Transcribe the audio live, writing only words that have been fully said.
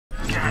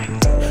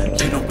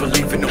You don't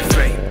believe in no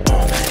fate.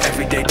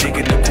 Every day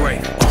digging the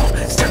grave.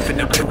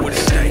 Stepping up to where the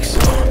stakes.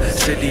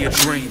 City of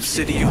dreams,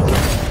 city of...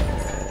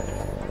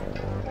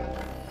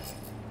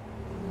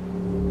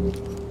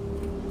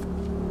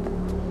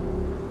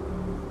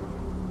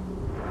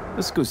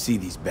 Let's go see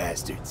these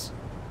bastards.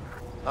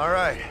 All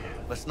right,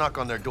 let's knock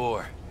on their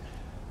door.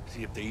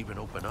 See if they even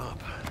open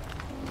up.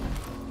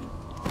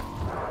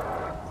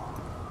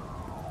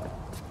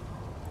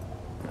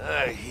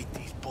 I hate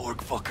these Borg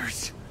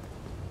fuckers.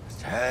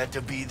 This had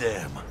to be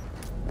them.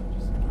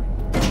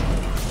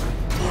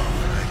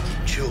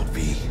 Chill,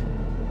 V.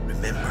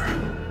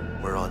 Remember,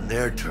 we're on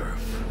their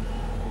turf.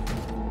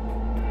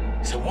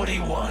 So what do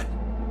you want?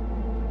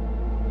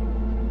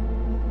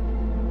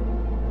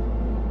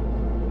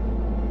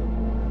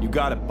 You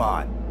got a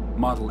bot.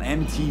 Model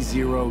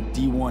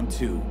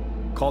MT0D12.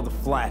 Called the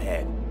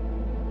Flathead.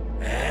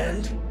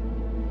 And?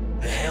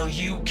 The hell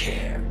you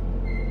care?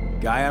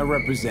 Guy I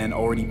represent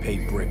already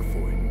paid Brick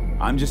for it.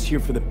 I'm just here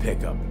for the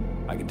pickup.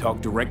 I can talk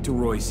direct to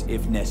Royce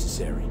if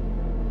necessary.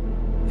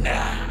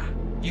 Nah,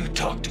 you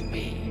talk to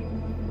me.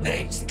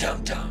 Name's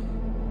Tum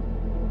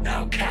Tum.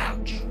 Now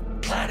couch,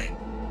 planet.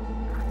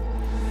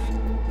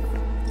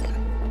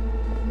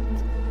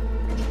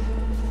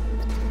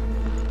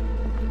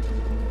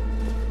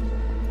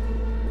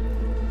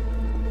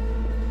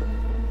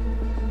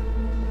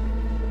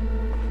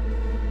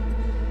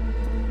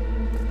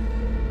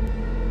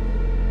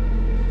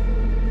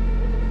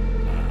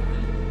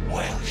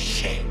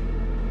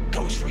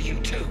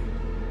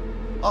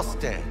 I'll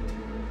stand.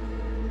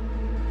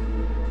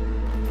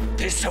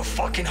 This so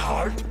fucking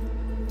hard?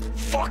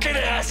 Fucking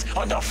ass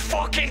on the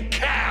fucking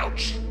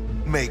couch!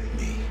 Make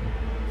me.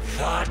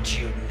 Thought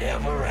you'd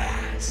never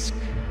ask.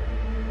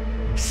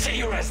 Sit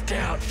your ass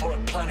down for a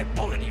planet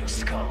bullet in your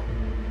skull.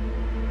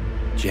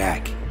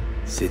 Jack,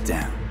 sit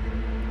down.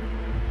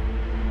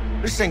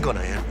 This ain't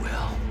gonna end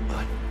well,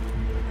 but...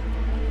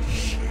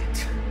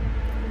 shit.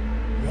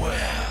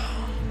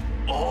 Well,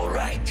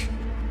 alright.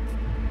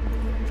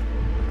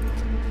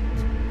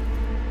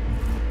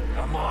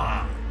 Come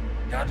on,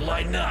 gotta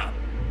lighten up.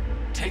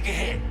 Take a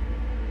hit.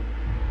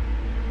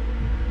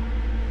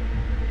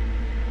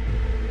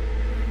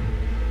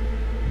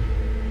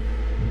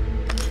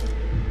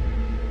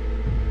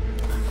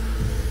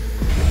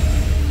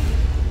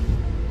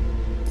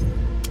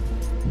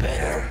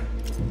 Better.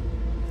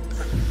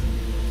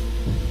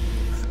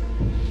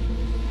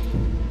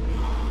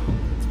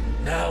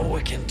 Now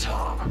we can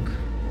talk.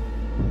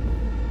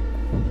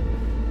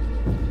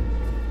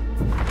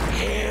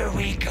 Here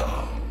we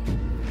go.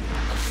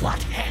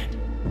 Flathead,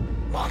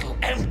 model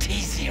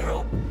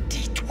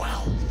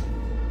MT0D12.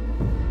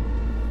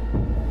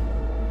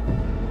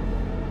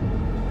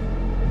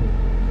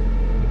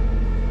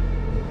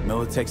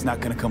 Militech's not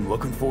gonna come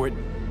looking for it?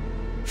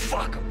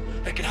 Fuck them.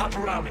 They can hop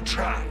around and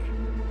try.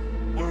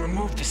 We'll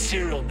remove the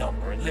serial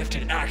number and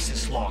lifted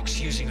access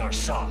locks using our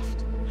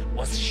soft.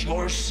 Once it's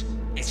yours,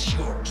 it's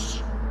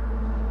yours.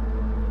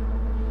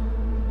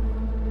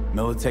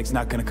 Militech's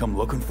not gonna come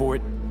looking for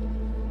it?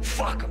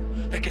 Fuck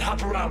them. They can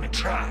hop around and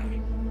try.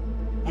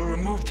 We'll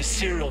remove the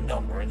serial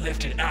number and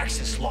lifted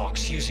access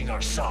locks using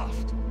our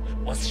soft.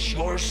 Once it's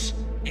yours,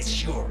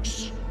 it's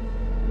yours.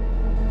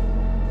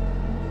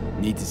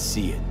 Need to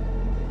see it.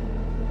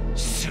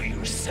 Sue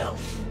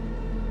yourself.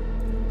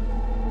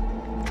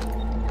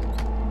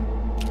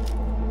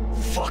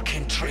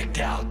 Fucking tricked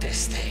out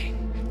this thing.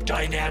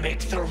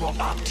 Dynamic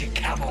thermo-optic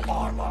camo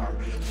armor.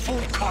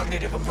 Full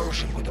cognitive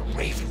immersion with a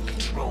Raven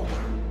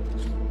controller.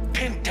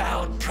 Pimped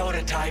out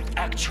prototype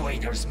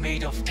actuators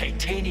made of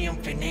titanium,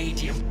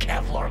 vanadium,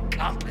 Kevlar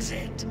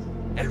composite.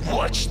 And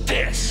watch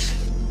this!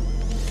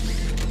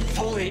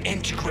 Fully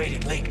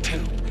integrated Link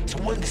 2, so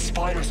when the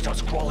spider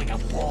starts crawling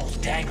up walls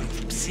dangling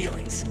from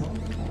ceilings.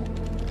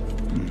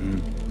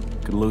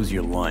 Could lose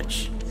your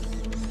lunch.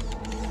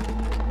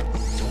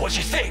 So what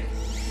you think?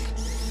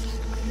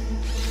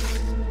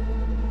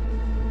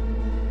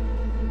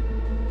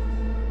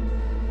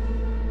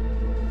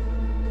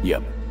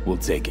 Yep, we'll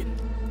take it.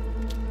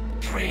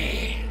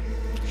 Free.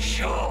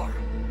 Sure.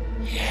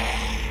 Yeah.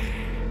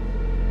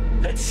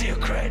 Let's see your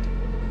cred.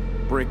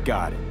 Brick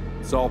got it.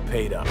 It's all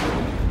paid up.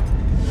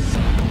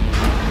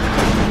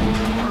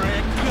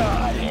 Brick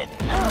got it.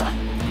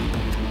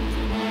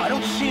 I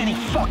don't see any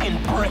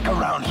fucking brick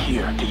around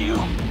here, do you?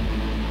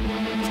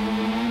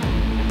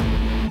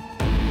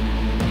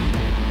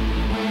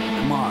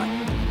 Come on.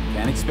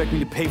 Can't expect me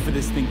to pay for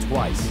this thing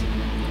twice.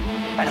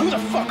 And who the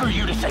fuck are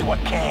you to say what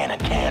can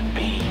and can't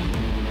be?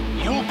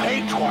 You'll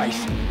pay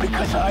twice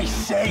because I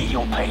say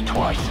you'll pay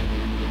twice.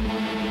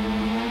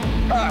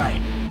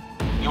 Alright.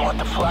 You want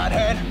the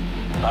Flathead?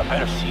 I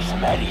better see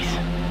some eddies.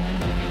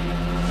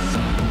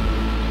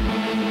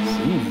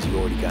 Seems you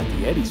already got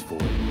the eddies for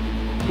it.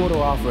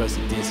 What'll offer us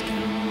a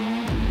discount?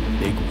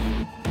 Big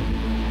one.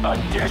 A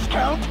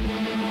discount?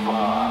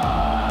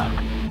 Fuck.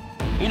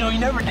 You know, you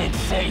never did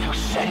say who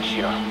sent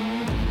you.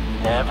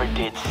 Never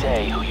did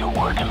say who you're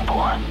working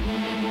for.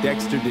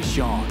 Dexter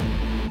Deshawn.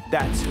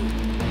 That's who.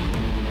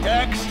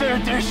 Dexter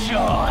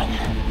Deshawn.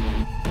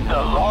 The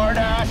lard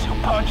ass who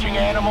punched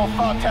animal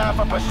fontaine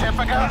for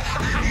Pacifica?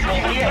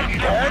 He ain't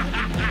dead.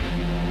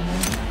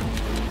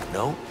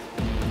 No,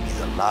 he's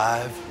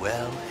alive,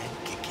 well, and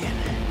kicking.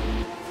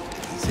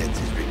 He sends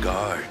his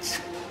regards.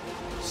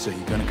 So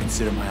you gonna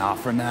consider my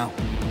offer now?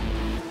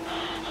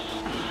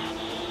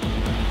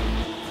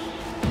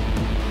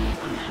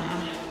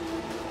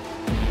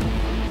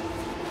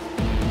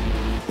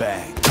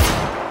 Bang.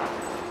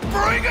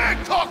 Bring it,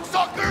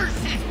 cocksuckers!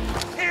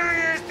 Here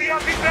he is, the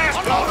ugly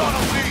bastard! Unload on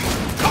him, please!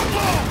 Come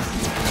close!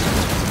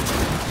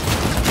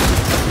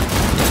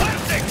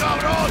 ¡Fuerte,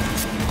 cabrón!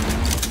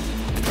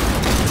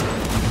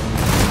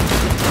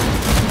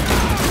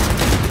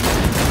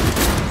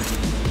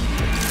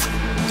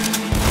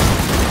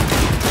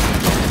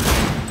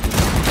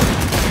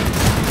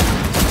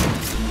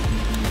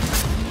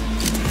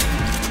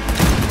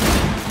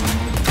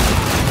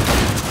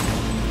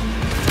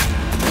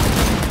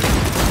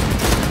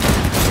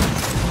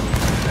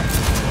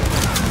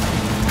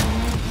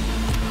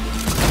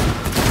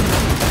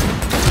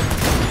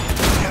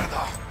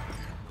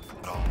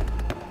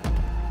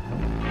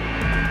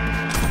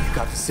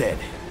 Said,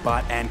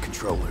 bot and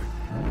controller.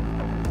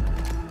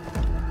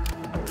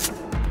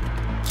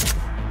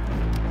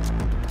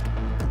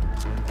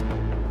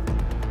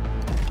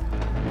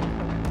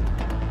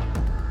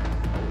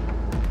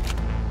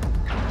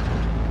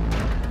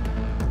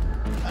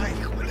 Ay,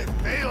 huele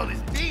feo,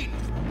 this beat.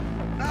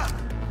 Ah,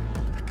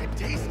 I can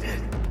taste it.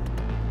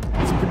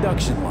 It's a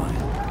production line.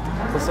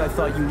 Plus I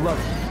thought you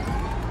loved me.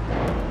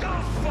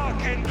 Don't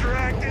fucking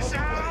drag this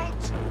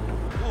out!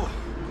 Oh,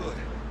 good.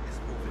 It's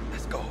moving.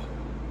 Let's go.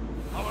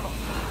 Vámonos.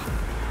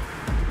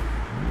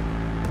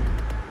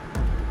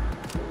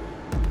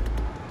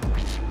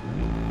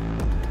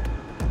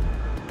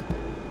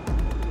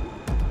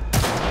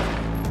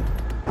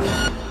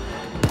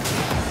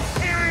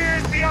 Here he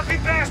is, the ugly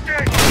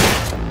bastard!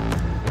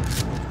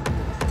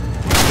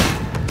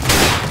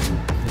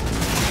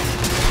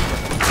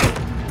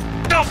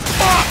 The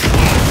fuck!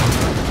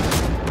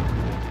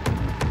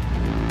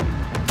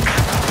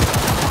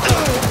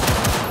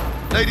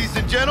 Ladies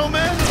and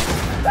gentlemen,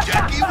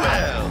 Jackie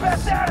Wells.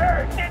 That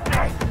hurt, didn't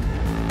it?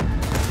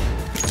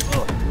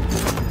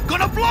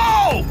 Gonna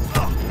blow!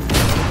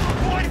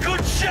 One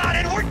good shot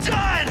and we're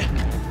done!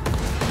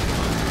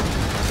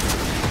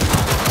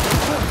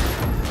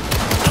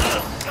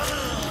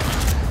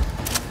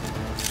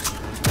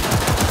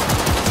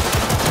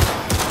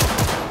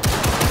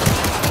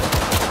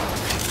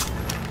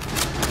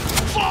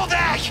 Fall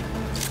back!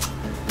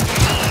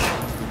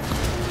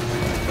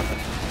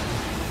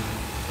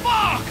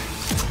 Fuck!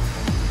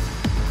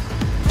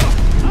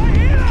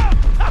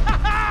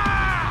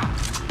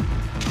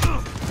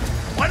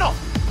 Bueno,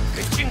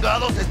 ¿qué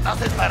chingados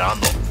estás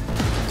esperando?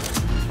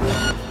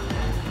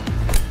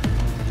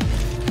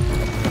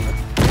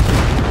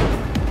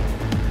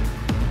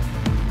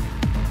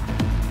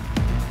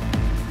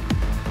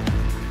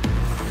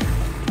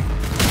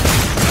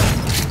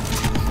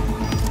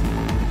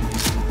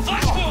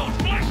 Flash wound!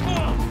 Flash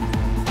wound!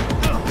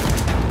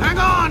 Hang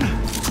on!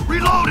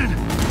 Reloading!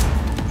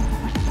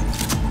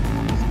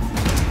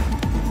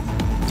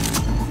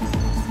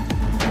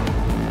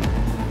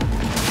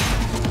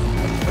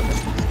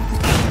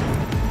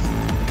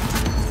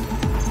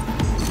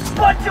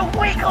 Bunch of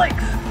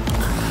weaklings!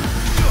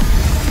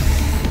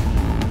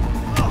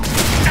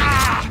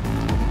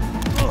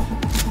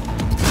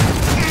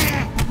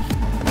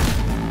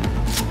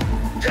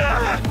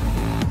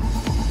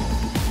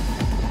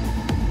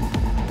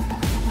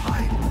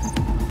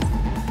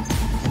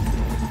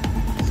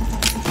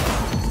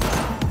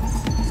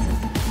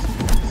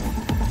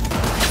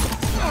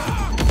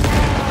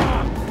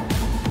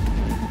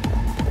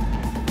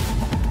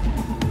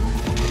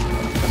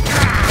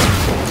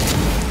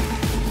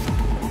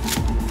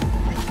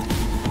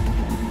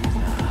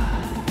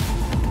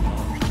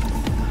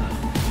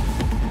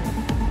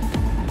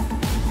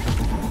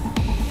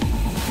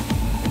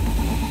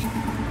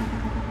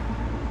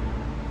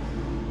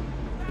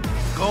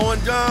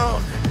 Going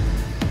down.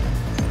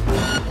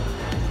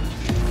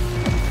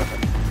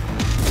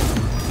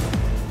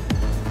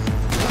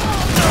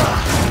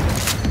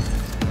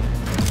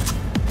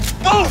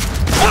 Move!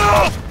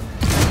 Move!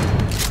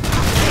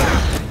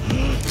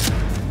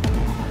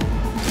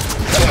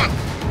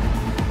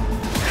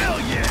 Hell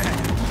yeah!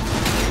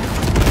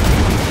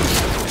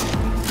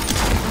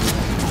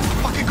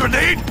 Fucking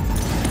grenade!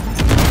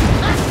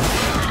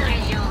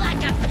 You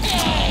like a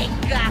pig!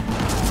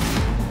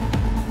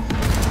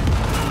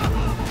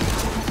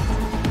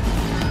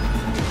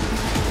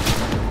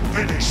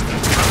 Finish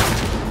them!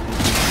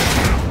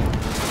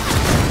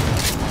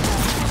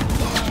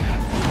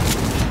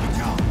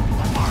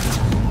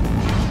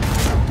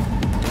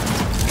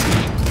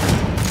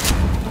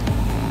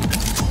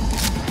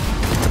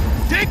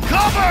 Take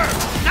cover!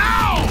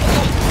 Now!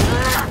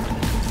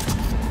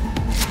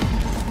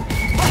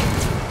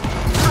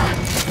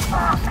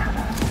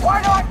 Why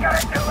do I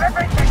gotta do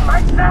everything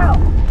myself?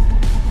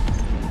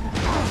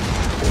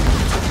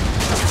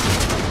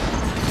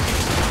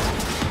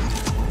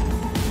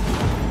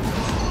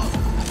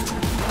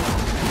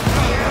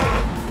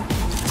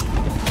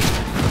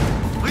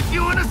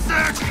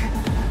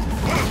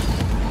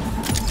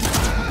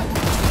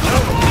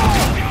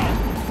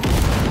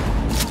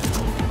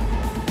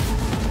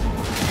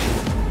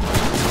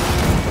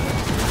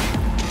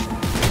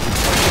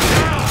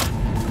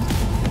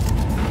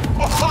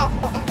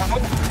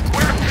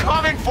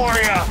 for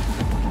you!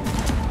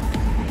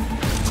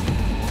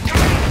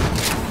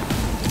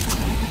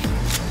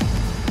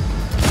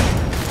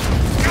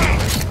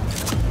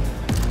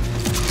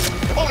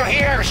 Over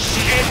here,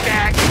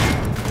 shitbag!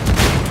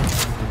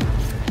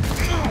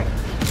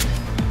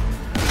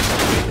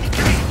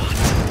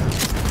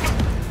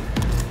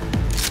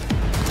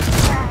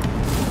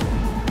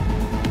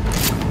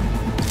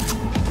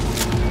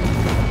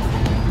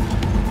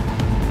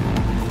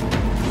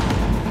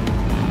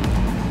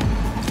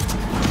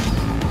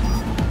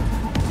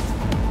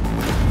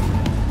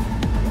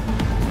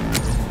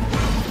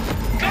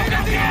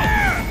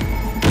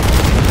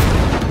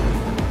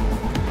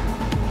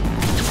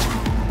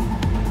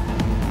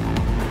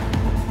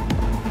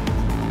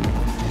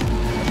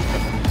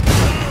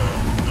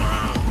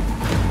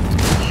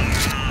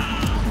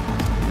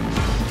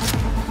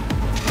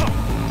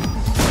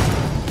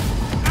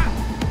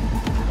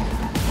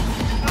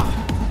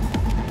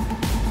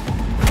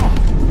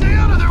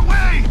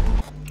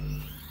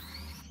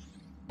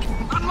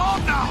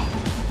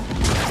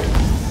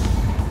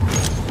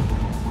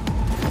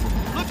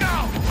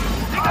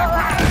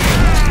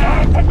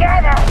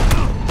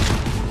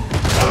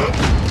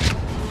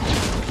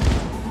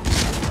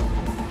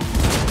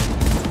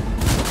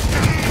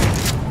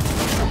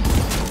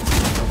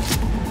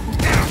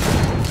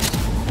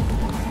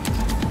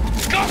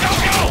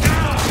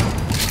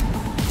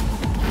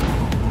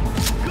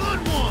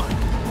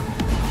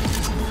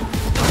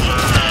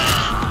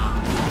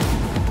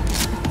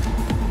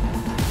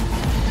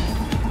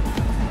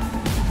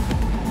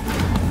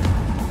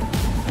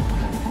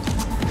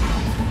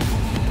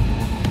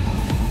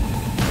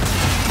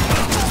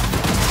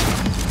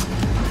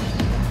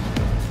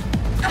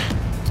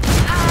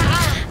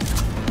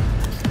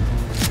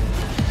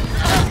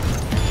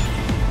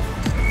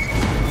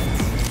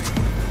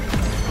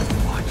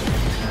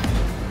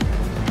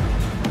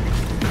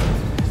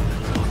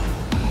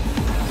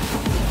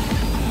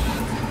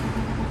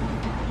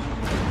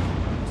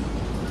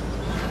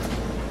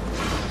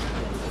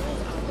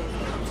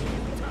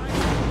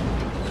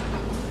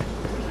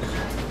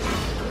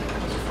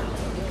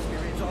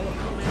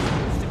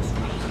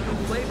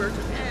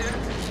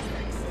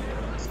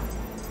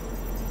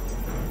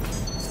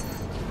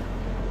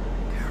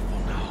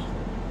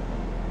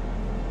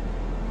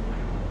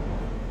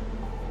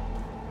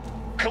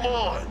 Come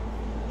on,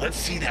 let's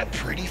see that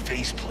pretty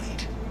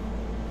faceplate.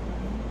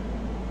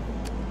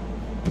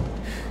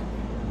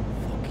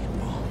 Fucking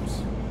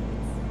bombs.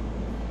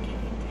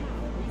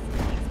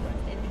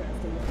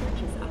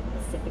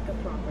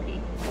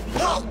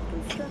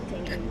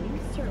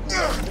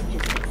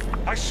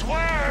 I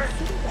swear,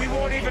 we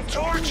won't even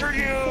torture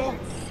you!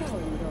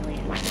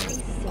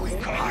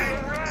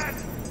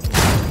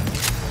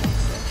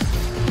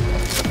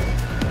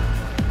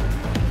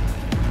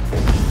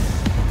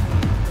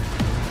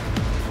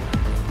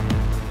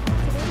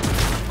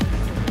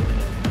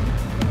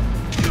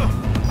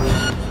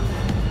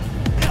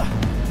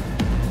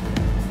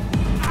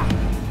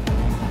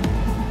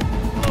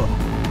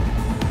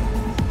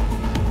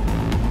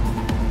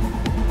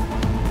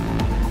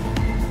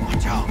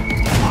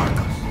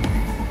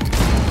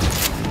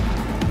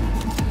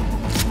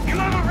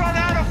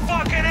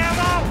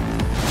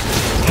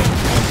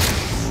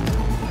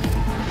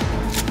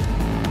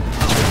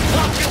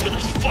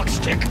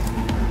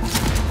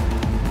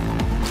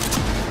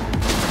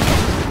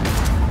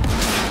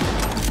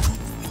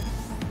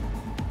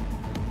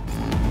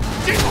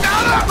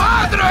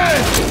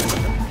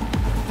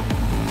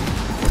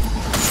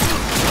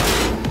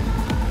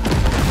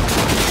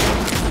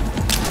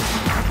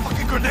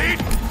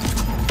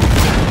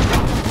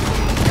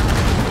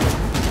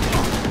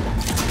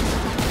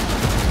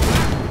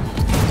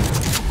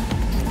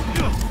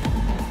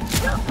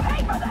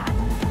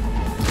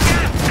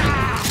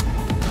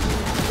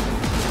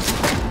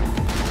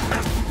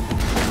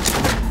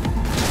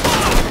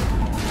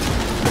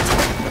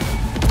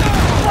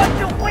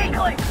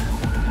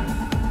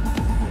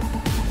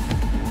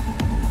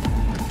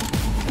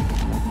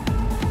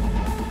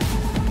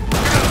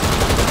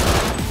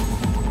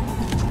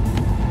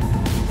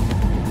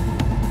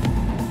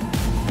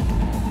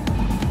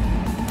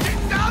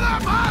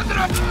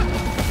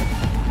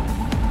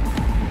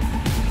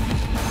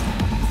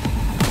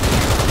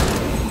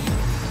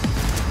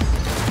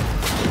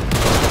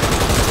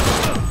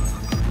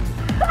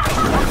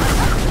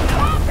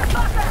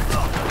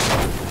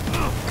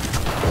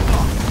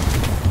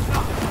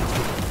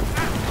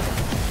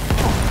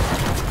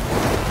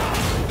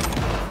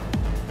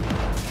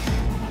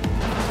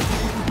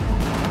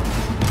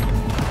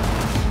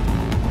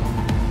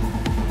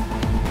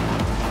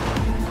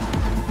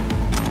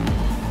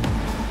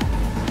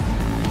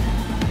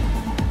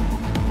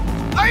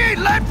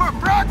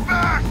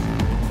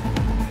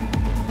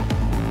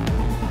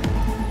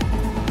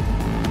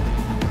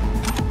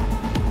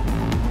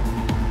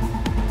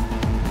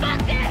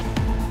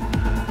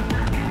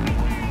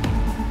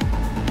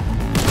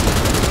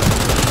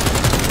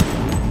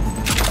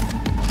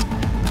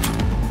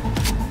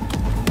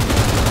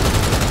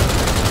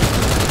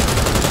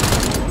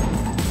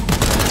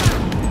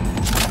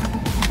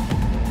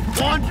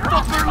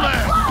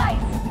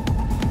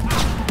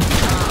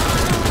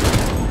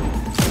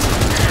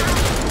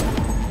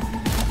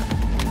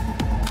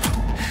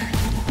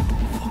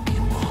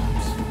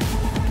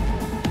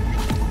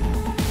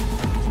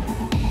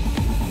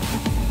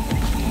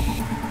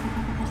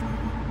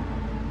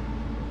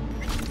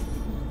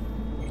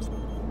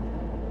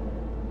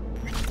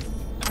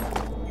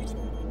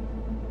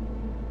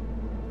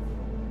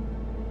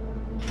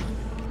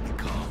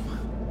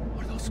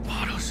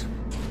 spot us.